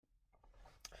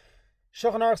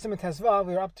Shulchan Aruch Siman Tezvav,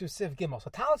 we were up to Siv Gimel. So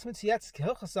tallis mitziyetzes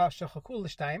kehilchasa shechakul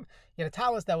l'shtayim. You had a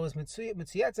tallis that was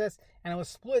mitziyetzes, and it was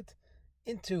split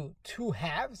into two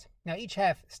halves. Now each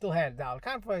half still had dal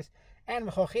kanfos, and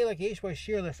mechochelek yesh bo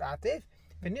shirlis atev.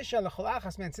 V'nisha lechol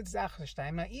achas men tzitzis achas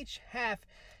l'shtayim. Now each half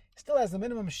still has the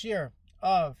minimum shear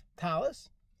of tallis.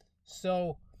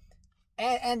 So,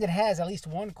 and it has at least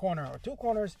one corner or two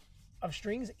corners of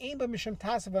strings. Ein ba mishum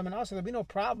tasav and also there'll be no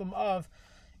problem of,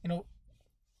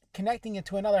 connecting it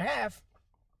to another half.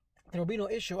 There will be no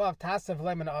issue of tasav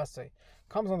lemon asay.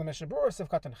 Comes on the Mishnah Berurah of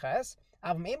Katan Ches.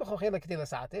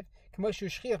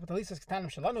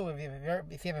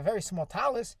 If you have a very small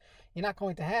tallis, you're not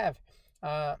going to have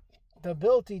the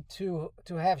ability to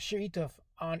have shirituf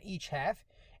on each half.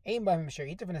 So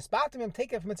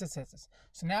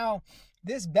now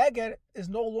this beged is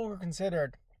no longer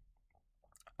considered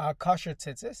a kosher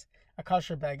tzitzis, a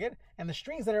kosher beged, and the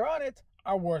strings that are on it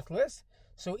are worthless.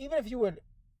 So even if you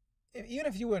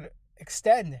would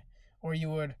extend, or you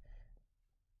would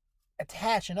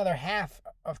attach another half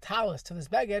of tallis to this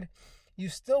beged, you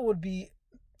still would be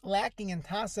lacking in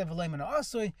tasev v'leiman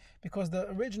asui, because the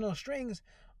original strings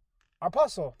are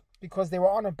puzzle, because they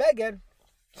were on a beged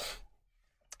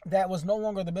that was no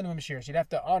longer the minimum shear. So you'd have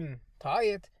to untie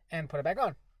it and put it back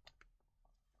on.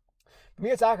 Now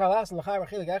the so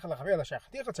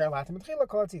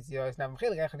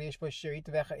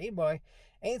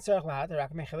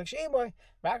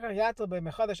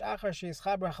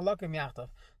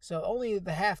only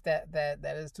the half that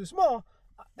is too small,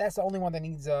 that's the only one that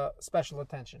needs special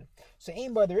attention. So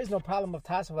there is no problem of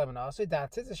tasav lemon also.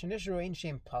 That is shenishru ein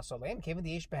shem pasolem kevin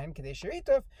the ish behen kedei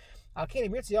shiritov. What you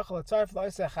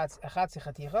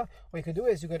could do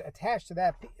is you could attach to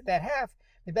that half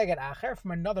the beged acher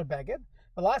from another beged.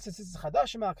 The last is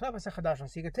chadashim al knafas chadashim.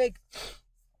 So you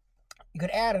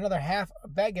could add another half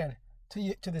beged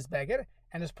to this beged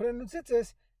and just put it in the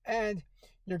tzitzis, and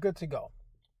you're good to go.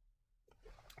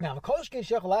 Now, you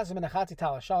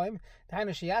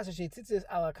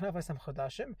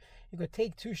could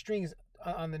take two strings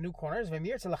on the new corners. So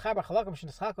let's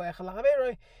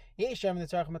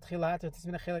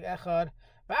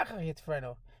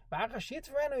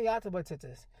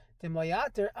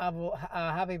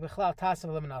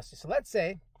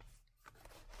say,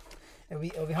 it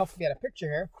would be helpful if you had a picture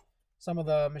here. Some of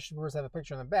the Mishnah Berurahs have a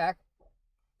picture in the back.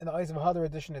 In the eyes of a Hadar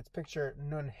edition, it's picture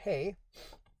Nun Hey.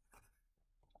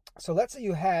 So let's say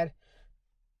you had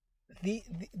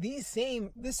this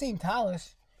same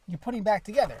tallis you're putting back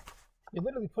together. You're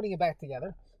literally putting it back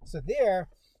together. So there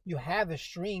you have the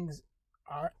strings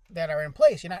that are in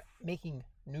place. You're not making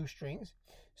new strings.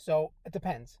 So it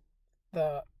depends.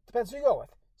 Depends who you go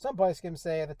with. Some poskim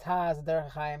say the Taz, the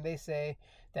Derech Chaim, they say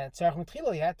that tzarech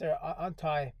mitchila, you have to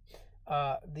untie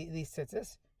these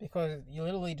tzitzis, because you're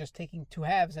literally just taking two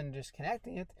halves and just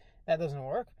connecting it. That doesn't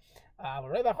work.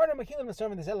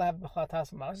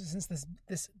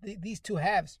 Since these two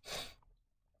halves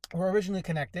were originally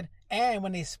connected, and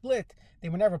when they split, they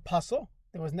were never puzzle.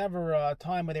 There was never a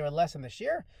time where they were less in the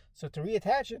shear. So to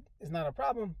reattach it is not a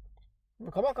problem.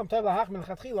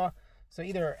 So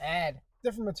either add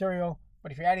different material,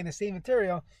 but if you're adding the same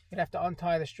material, you'd have to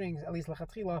untie the strings, at least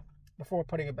lechatchila, before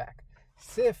putting it back.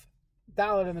 Sif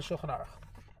Daled in the Shulchan Aruch.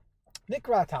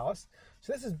 Nikra Tallis.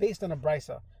 So this is based on a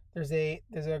brisa. There's a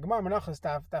Gemara Menachos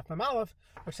Daf Memalef,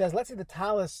 which says, let's say the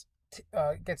tallis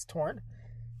gets torn.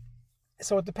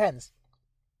 So it depends.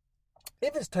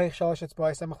 If it's Toich Shalosh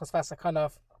Etzboi Semachas Fasa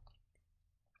Kanaf,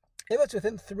 if it's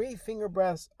within 3 finger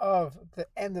breaths of the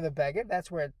end of the beged, that's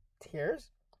where it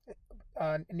tears,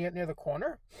 near the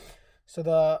corner. So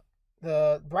the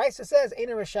brisa says,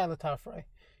 Eina Rishah L'Tafrei.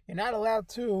 You're not allowed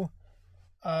to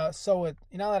sew it.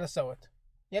 You're not allowed to sew it.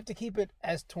 You have to keep it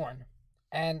as torn.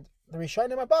 And the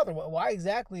Rishonim are bothered. Why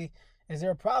exactly is there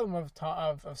a problem of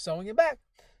sewing it back?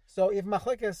 So if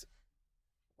Machlekes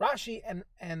Rashi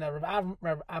and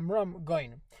Rav Amram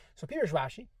Goin. So Pirush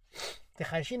Rashi,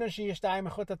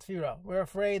 we're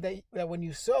afraid that when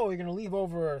you sew, you're going to leave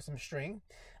over a string.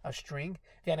 Someone's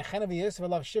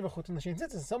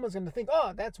going to think,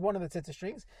 oh, that's one of the tzitzit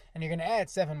strings, and you're going to add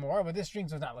 7 more, but this string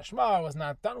was not lashma, was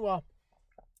not done well,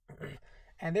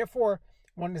 and therefore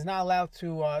one is not allowed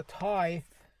to tie,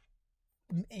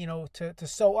 to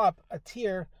sew up a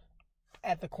tear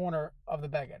at the corner of the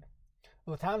beged.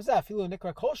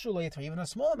 Even a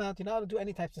small amount, you're not allowed to do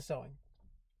any types of sewing.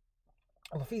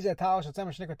 Let's say you had a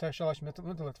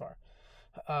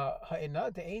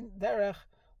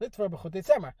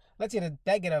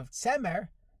beged of tzemer,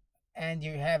 and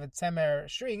you have tzemer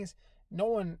strings. No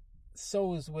one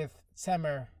sews with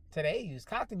tzemer today. Use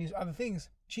cotton, use other things,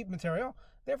 cheap material.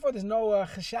 Therefore, there's no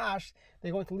chashash.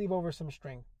 They're going to leave over some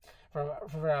string. For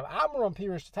Amram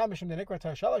Pirish Tamishim the Nikra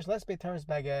Shalosh Les Beitaris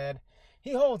Beged,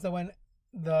 he holds that when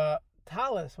the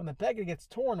tallis, when the beged gets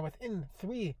torn within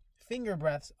 3 finger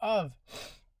breadths of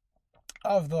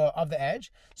the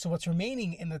edge, so what's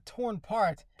remaining in the torn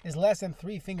part is less than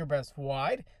 3 finger breadths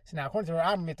wide. So now, according to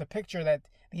Rambam, you have to picture that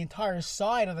the entire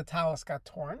side of the tallis got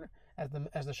torn, as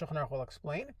the Shulchan Aruch will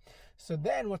explain. So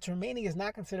then, what's remaining is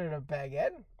not considered a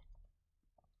beged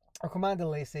or command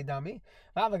leise dummy.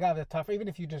 Even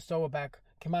if you just sew it back,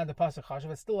 command the pasuk chashav,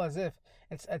 it's still as if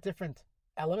it's a different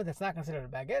element. It's not considered a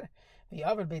beged. The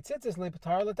other beit tzitzis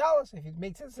lepatar letalis. If you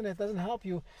make tzitzis in it, doesn't help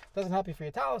you for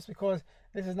your talis because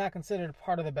this is not considered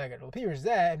part of the beged.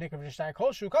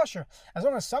 As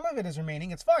long as some of it is remaining,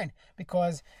 it's fine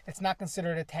because it's not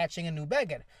considered attaching a new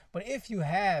beged. But if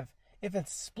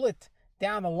it's split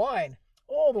down the line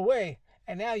all the way,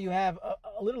 and now you have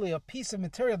literally a piece of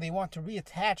material that you want to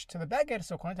reattach to the beged.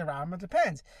 So according to Rambam, it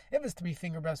depends. If it's 3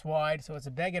 finger breadths wide, so it's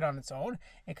a beged on its own,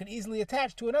 it could easily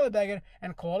attach to another beged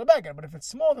and call it a beged. But if it's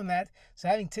smaller than that, so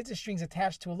having tzitzis strings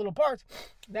attached to a little part,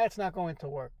 that's not going to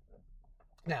work.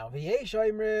 Now, that's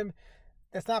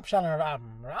not Pshat of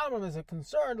Rambam. Rambam is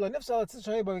concerned.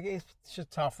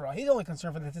 He's only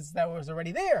concerned for the tzitzis that was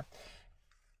already there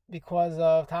because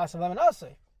of Tasav Lemon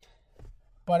Asay.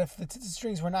 But if the tzitzis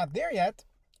strings were not there yet,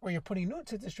 or you're putting new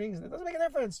tzitzis strings, it doesn't make a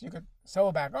difference. You could sew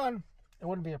it back on. It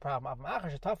wouldn't be a problem.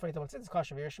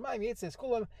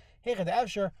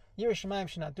 Yerushalayim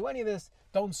should not do any of this.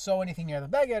 Don't sew anything near the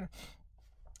beged.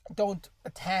 Don't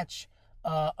attach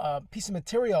a piece of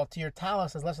material to your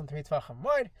tallis that's less than 3 tvachim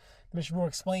wide. The Mishnah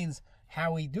explains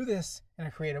how we do this in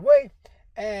a creative way.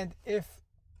 And if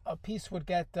a piece would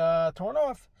get torn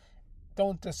off,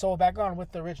 don't sew it back on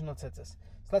with the original tzitzis.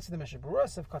 Let's see the Mishnah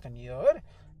Berurah of Katan Yod.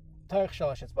 Tarich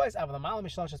Shalosh Etzbais. Aval Malam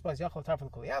Shalosh Etzbais. Yachol Tarfel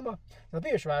Kuliyama. The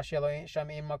Birish Rashi Eloy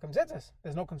Shamim Makam Tzitzis.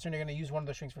 There's no concern you're going to use one of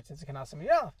the strings for tzitzis. Kanasam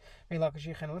Yalaf.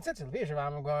 Meilakashi Chen Tzitzis. The Birish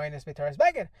Rashi going is Betaris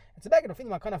Beged. It's a beged. Of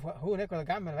Filim Akanaf who Nikol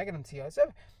Gam and Beged and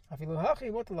Tziyasev. Afilu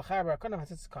Hachi Mot Lachaber Akanaf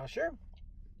Tzitzis Kasher.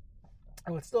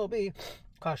 It would still be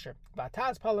kasher.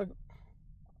 Bataz Palag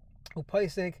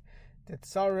Upaisik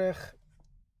Tetzarich.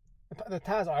 The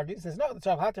Taz argues, says no, the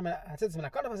Tzav Hatem Hatzitzis Min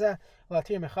HaKanaf Hazeh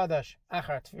L'Atir Mechadash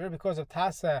Achar Tfir because of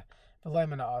Tasa V'Loi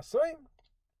Min HaAsoy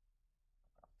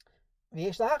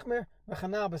V'yesh L'Hachmer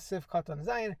V'Chanal B'Siv Katan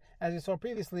Zayin, as you saw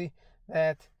previously,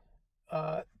 that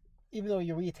even though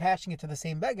you're reattaching it to the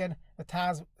same beged, the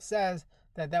Taz says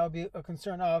that would be a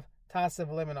concern of Tasa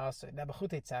V'Loi Min HaAsoy. Now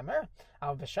B'Chutei Tzamer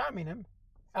Al B'Sharminim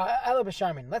Ela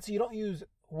B'Sharmin. Let's say you don't use.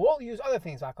 We'll use other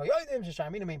things. No one's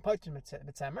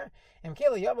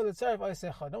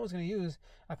going to use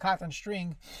a cotton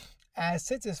string as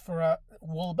tzitzis for a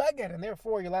wool beged, and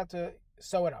therefore you're allowed to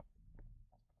sew it up.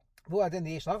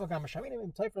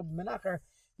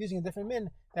 Using a different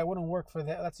min that wouldn't work for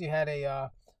that. Let's say you had a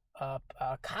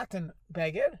cotton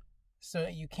beged, so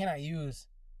you cannot use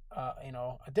a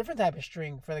different type of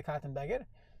string for the cotton beged.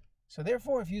 So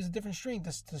therefore, if you use a different string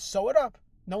to sew it up,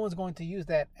 no one's going to use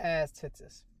that as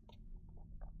tzitzis.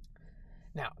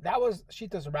 Now, that was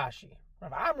Shita's Rashi.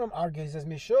 Rav Amram argues as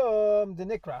Mishum the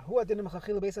Nikra.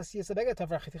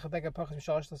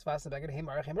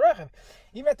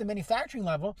 Even at the manufacturing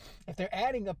level, if they're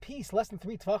adding a piece less than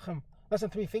 3 tvachim, less than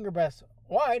 3 finger breadths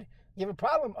wide, you have a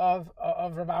problem of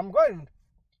Rav Amram going.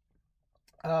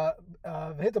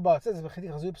 V'hitabah says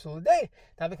v'chitich hazub suludei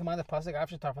tavi command of pasuk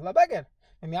after tarfel labeged.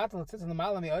 So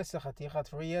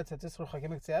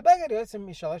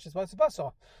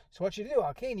what you do? You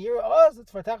have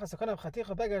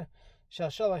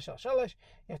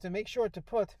to make sure to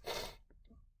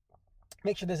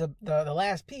make sure there's the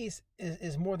last piece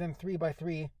is more than 3 by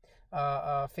 3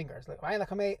 fingers. Like where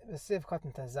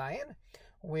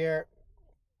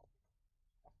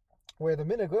the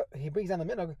minhag, he brings down the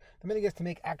minhag is to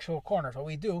make actual corners. What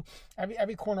we do,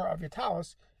 every corner of your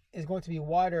talus is going to be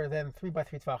wider than 3 by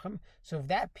 3 tvachim. So if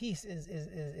that piece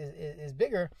is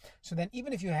bigger, so then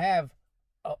even if you have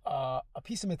a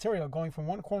piece of material going from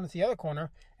one corner to the other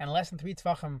corner and less than 3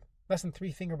 tvachim, less than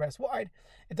 3 finger breadths wide,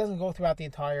 it doesn't go throughout the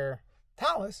entire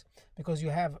talus because you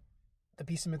have the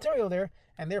piece of material there,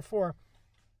 and therefore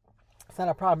it's not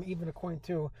a problem even according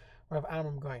to Rav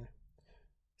Amram Goin.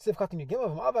 Siv Katan Yugim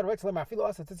of Avad writes Lema Filo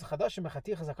Asa Tzitz Chadashim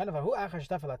B'Chatich Zakanav Hu Achar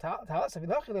Shtaf LaTalas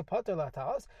Avidachi LePater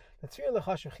LaTalas L'Tzfir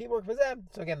LeChashiv Chibur V'Zem.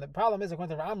 So again, the problem is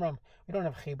according to Amram, we don't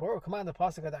have Chibur. We command the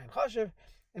pasuk Adayin Chashiv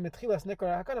in Betchilas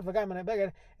Nikra Hakanav L'Gam and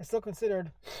Beged. It's still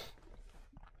considered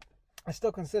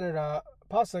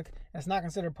pasuk. It's not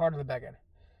considered part of the Beged.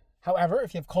 However,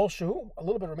 if you have Kol Shu, a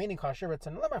little bit remaining Kasher, it's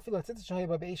an Lema Filo Tzitz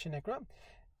Shahiba Be'Ishin Nikra.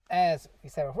 as we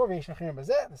said before, this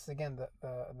is again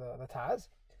the Taz.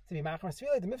 To be machmas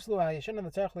tefillah, the mifslu ha'yeshen and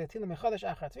the tzarich li'atil mechadesh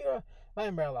achar tvira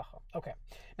v'ayim beralacha. Okay.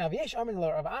 Now v'yesh amrin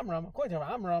of Amram, according to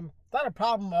Amram, it's not a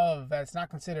problem of that it's not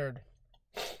considered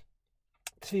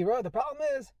tvira. The problem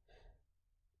is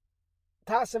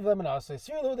tasev lemanasei.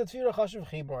 Svilu the tvira chashuv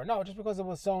chibor. No, just because it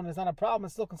was sewn is not a problem.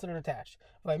 It's still considered attached.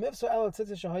 V'ayimifsu el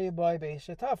tzitzis shahayu boy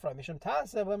beishetafra mishum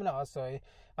tasev lemanasei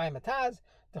v'ayim ataz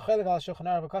the chelik al shulchan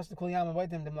aruch because the kuliyam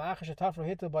avodim dem la'achar shetafra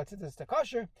hitu by tzitzis to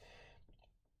kosher.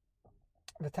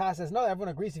 The Taz says no. Everyone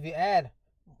agrees if you add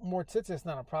more tzitzis, it's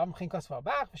not a problem. Chin kasva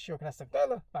bach v'shir knesek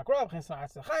dela bakrav chin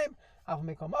sanatz lechaim av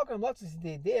mikol makom lotzis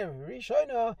der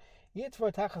rishona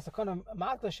yitfor tachas akonim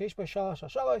matla sheish by shalosh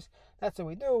shalosh. That's what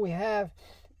we do. We have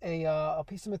a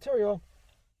piece of material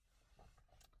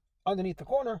underneath the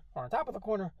corner or on top of the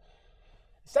corner,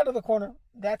 instead of the corner.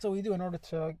 That's what we do in order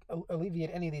to alleviate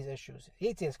any of these issues.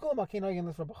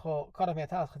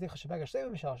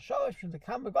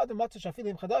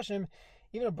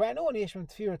 Even a brand new one, you'd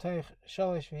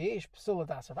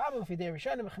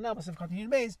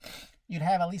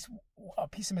have at least a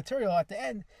piece of material at the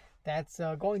end that's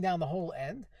going down the whole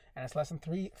end, and it's less than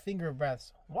 3 finger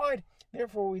breadths wide.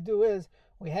 Therefore, what we do is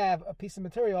we have a piece of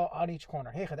material on each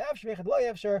corner.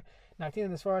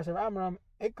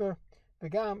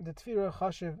 Begam the tefira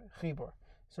chashiv chibur.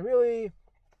 So really,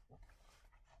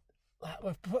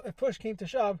 if push came to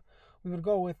shove, we would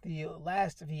go with the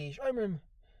last v'yesh omrim.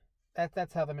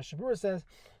 That's how the Mishnah Berurah says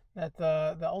that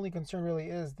the only concern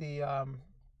really is the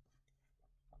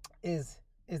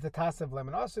tasav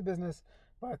lemon also business,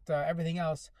 but everything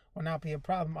else will not be a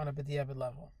problem on a b'diavad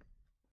level.